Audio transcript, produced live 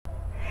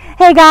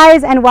Hey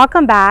guys, and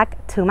welcome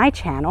back to my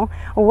channel.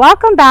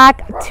 Welcome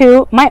back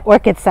to my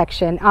orchid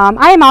section.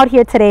 I am out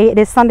here today. It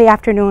is Sunday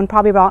afternoon,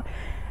 probably a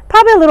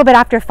little bit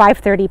after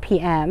 5:30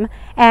 p.m.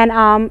 and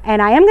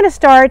I am going to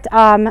start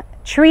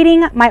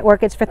treating my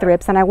orchids for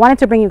thrips, and I wanted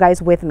to bring you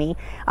guys with me.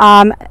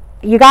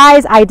 You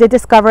guys, I did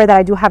discover that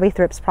I do have a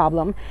thrips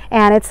problem,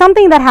 and it's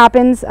something that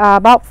happens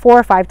about 4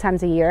 or 5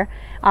 times a year.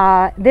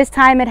 This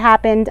time it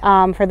happened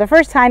for the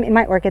first time in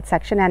my orchid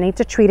section. I need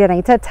to treat it. I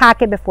need to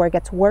attack it before it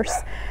gets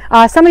worse.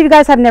 Some of you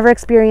guys have never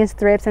experienced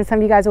thrips, and some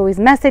of you guys always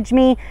message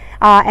me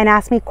and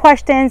ask me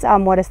questions.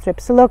 What does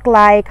thrips look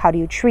like? How do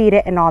you treat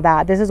it and all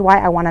that? This is why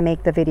I want to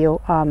make the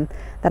video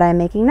that I'm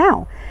making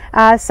now.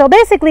 So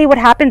basically what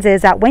happens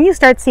is that when you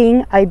start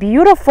seeing a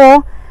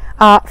beautiful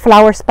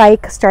flower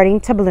spike starting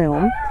to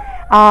bloom,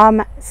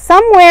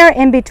 somewhere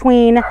in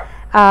between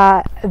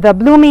the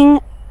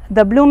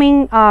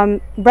blooming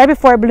right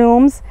before it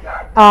blooms,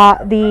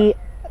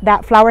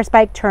 that flower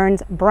spike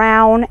turns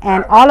brown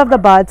and all of the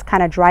buds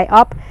kind of dry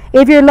up.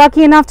 If you're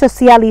lucky enough to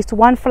see at least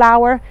one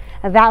flower,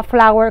 that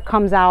flower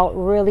comes out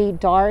really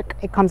dark.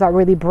 It comes out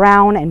really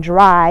brown and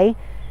dry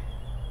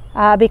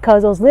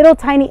because those little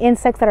tiny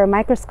insects that are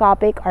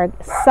microscopic are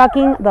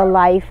sucking the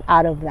life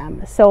out of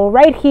them. So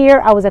right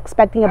here I was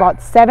expecting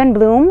about 7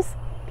 blooms.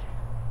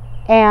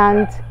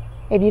 And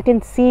if you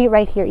can see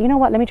right here, you know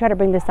what, let me try to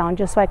bring this down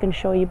just so I can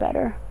show you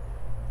better.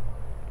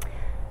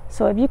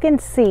 So if you can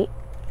see,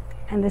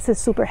 and this is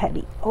super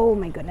heavy. Oh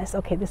my goodness.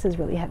 Okay, this is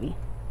really heavy.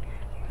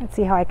 Let's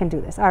see how I can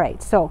do this. All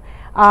right, so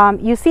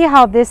you see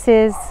how this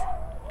is,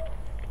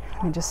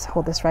 let me just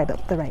hold this right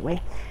up the right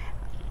way.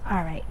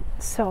 All right,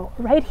 so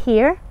right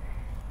here,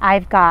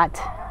 I've got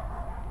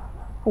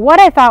what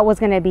I thought was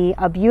going to be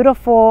a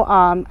beautiful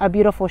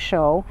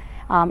show.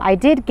 I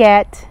did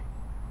get,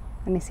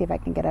 let me see if I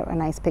can get a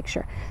nice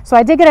picture. So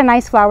I did get a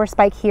nice flower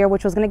spike here,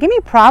 which was going to give me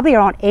probably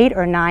around 8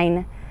 or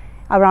 9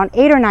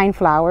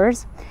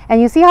 flowers.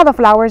 And you see how the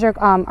flowers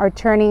are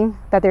turning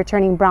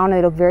brown, and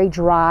they look very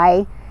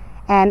dry,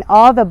 and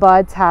all the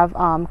buds have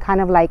kind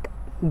of like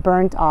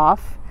burnt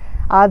off.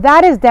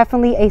 That is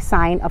definitely a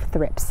sign of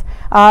thrips.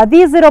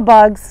 These little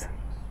bugs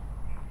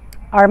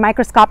are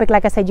microscopic.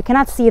 Like I said, you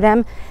cannot see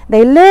them.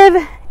 They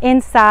live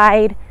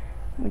inside,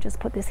 let me just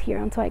put this here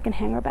until I can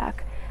hang her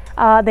back.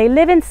 They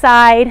live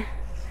inside,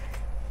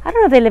 I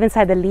don't know if they live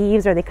inside the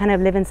leaves or they kind of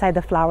live inside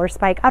the flower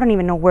spike. I don't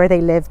even know where they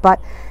live, but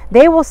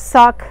they will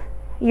suck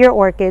your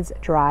orchids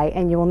dry,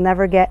 and you will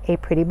never get a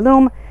pretty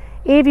bloom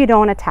if you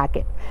don't attack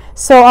it.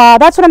 So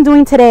that's what I'm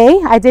doing today.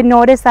 I did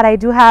notice that I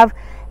do have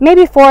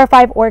maybe 4 or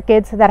 5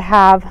 orchids that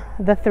have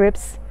the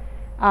thrips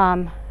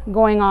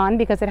going on,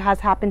 because it has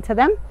happened to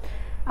them.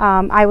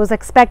 I was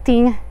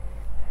expecting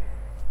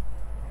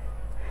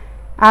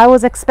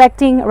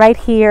right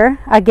here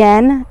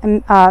again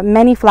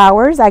many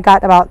flowers. I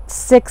got about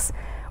 6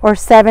 or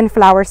 7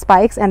 flower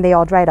spikes, and they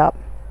all dried up.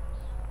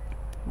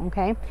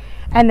 Okay,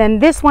 and then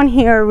this one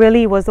here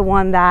really was the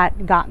one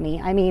that got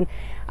me. I mean,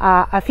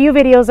 a few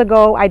videos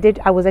ago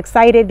I was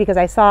excited because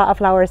I saw a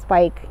flower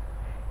spike,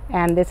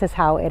 and this is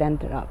how it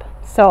ended up.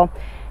 So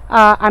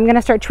I'm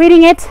gonna start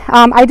treating it.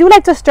 I do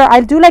like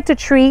to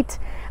treat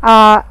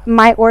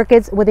my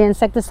orchids with the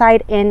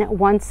insecticide in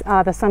once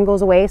the sun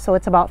goes away. So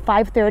it's about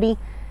 5:30,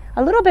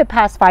 a little bit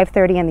past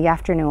 5:30 in the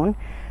afternoon.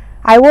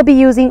 I will be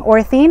using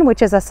Orthene,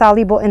 which is a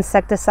soluble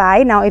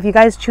insecticide. Now, if you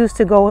guys choose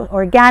to go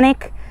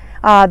organic,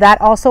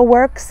 that also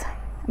works.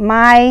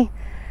 My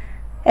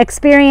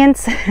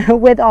experience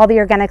with all the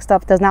organic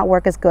stuff does not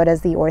work as good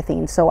as the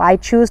Orthene, so I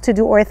choose to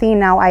do Orthene.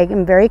 Now, I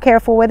am very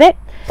careful with it.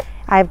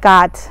 I've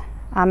got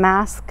a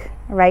mask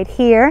right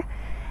here,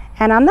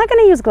 and I'm not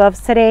going to use gloves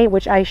today,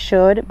 which I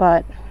should,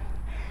 but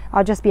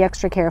I'll just be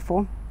extra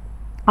careful.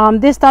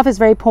 This stuff is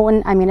very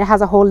potent. I mean, it has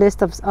a whole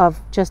list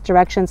of just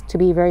directions to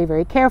be very,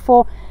 very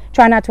careful.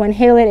 Try not to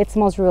inhale it. It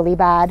smells really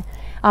bad.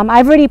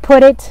 I've already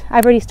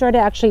started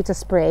actually to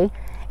spray,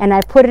 and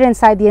I've put it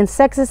inside the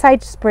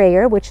insecticide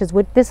sprayer,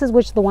 this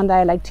is the one that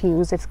I like to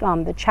use. It's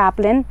the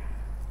Chaplin.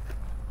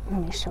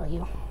 Let me show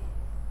you.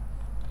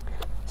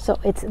 So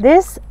it's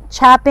this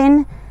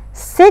Chaplin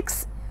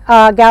 6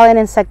 gallon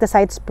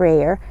insecticide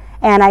sprayer,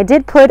 and I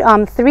did put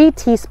 3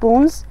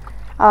 teaspoons.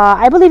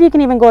 I believe you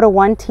can even go to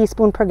 1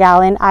 teaspoon per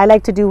gallon. I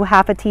like to do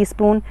half a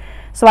teaspoon.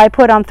 So I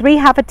put on 3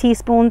 half a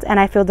teaspoons, and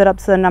I filled it up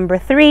to the number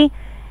 3.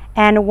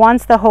 And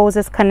once the hose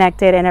is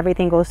connected and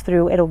everything goes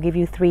through, it'll give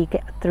you 3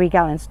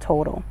 gallons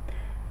total.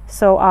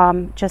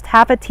 So just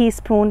half a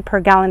teaspoon per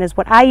gallon is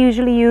what I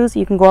usually use.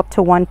 You can go up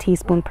to 1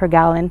 teaspoon per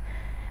gallon,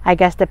 I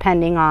guess,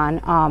 depending on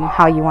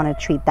how you want to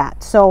treat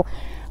that. So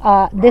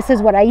this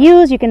is what I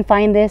use. You can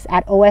find this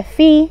at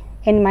OFE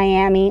in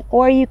Miami,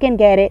 or you can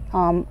get it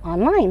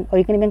online, or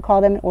you can even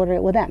call them and order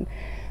it with them.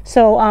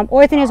 So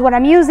Orthene is what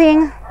I'm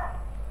using,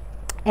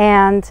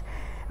 and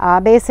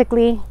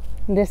basically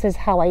this is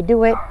how I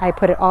do it. I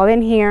put it all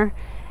in here,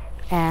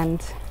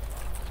 and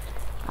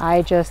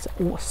I just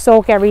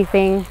soak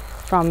everything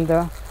from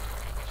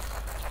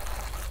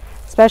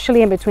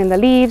especially in between the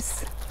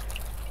leaves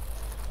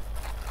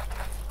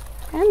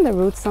and the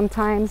roots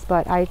sometimes,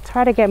 but I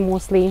try to get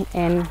mostly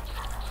in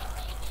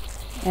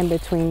in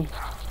between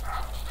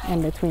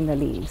the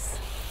leaves.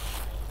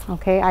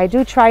 Okay, I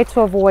do try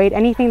to avoid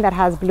anything that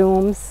has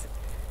blooms,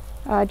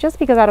 just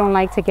because I don't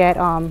like to get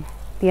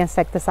the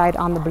insecticide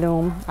on the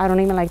bloom. I don't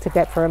even like to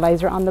get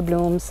fertilizer on the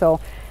bloom, so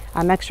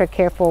I'm extra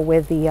careful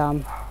with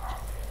the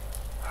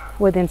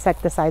with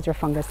insecticides or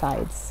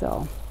fungicides.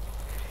 So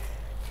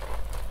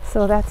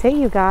that's it,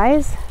 you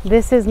guys.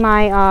 This is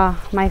my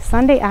my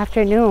Sunday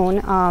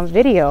afternoon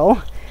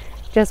video.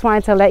 Just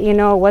wanted to let you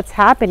know what's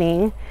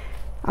happening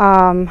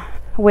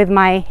with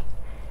my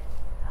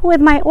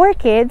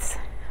orchids.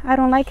 I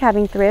don't like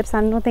having thrips.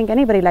 I don't think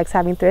anybody likes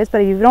having thrips,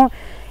 but if you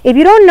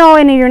don't know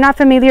and you're not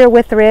familiar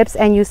with thrips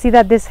and you see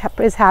that this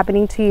is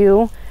happening to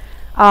you,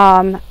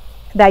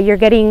 that you're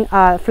getting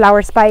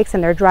flower spikes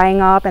and they're drying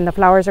up and the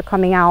flowers are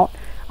coming out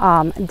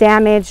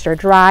damaged or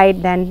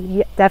dried,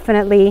 then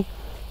definitely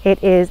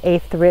it is a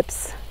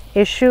thrips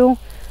issue.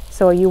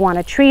 So you want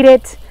to treat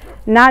it.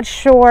 Not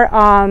sure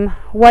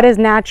what is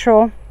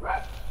natural,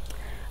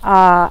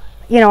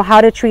 you know,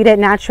 how to treat it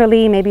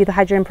naturally, maybe the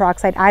hydrogen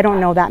peroxide. I don't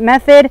know that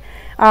method,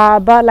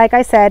 but like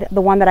I said,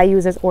 the one that I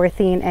use is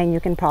Orthene, and you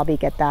can probably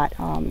get that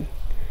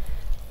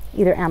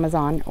either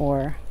Amazon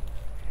or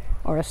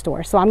a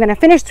store. So I'm going to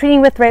finish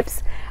treating with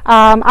thrips.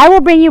 I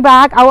will bring you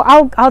back.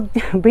 I'll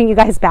bring you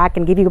guys back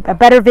and give you a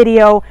better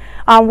video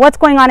on what's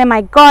going on in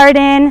my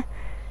garden.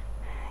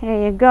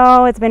 There you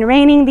go. It's been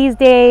raining these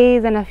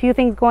days and a few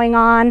things going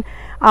on.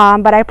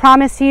 But I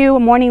promise you, a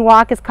morning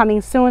walk is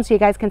coming soon, so you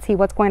guys can see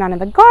what's going on in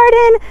the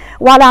garden.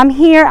 While I'm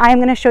here, I'm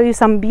going to show you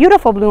some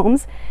beautiful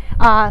blooms.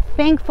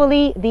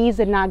 Thankfully, these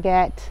did not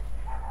get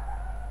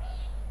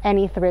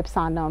any thrips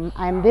on them.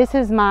 This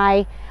is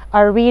my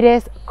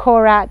Orchids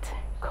Korat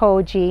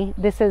Koji.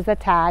 This is the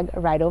tag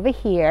right over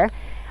here.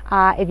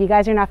 If you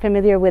guys are not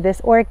familiar with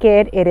this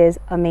orchid, it is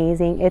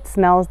amazing. It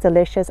smells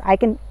delicious. I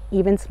can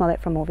even smell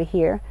it from over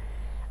here.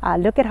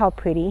 Look at how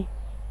pretty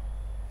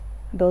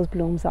those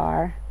blooms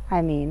are.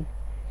 I mean,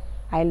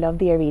 I love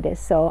the Orchids.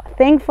 So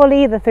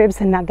thankfully the thrips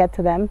did not get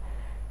to them,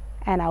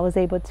 and I was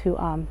able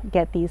to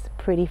get these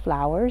pretty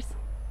flowers.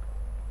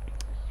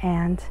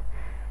 And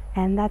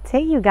that's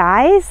it, you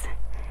guys.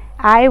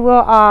 I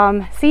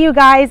will see you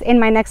guys in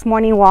my next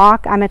morning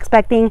walk. I'm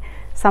expecting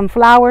some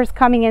flowers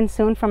coming in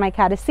soon for my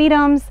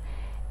catasetums,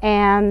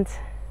 and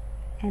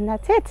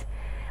that's it.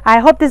 I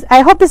hope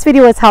this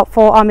video is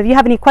helpful. If you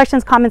have any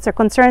questions, comments, or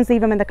concerns, leave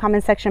them in the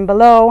comment section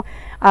below.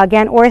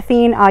 Again,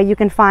 Orthene you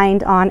can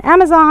find on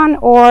Amazon,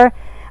 or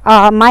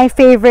my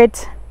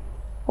favorite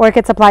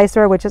orchid supply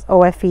store, which is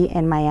OFE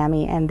in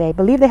Miami, and they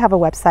believe they have a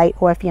website,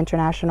 OFE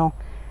International.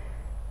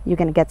 You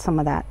can get some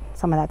of that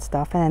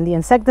stuff, and the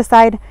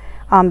insecticide,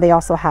 they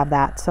also have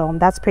that, so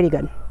that's pretty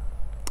good.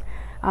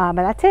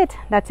 But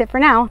that's it for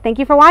now. Thank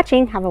you for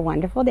watching. Have a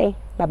wonderful day.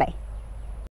 Bye bye.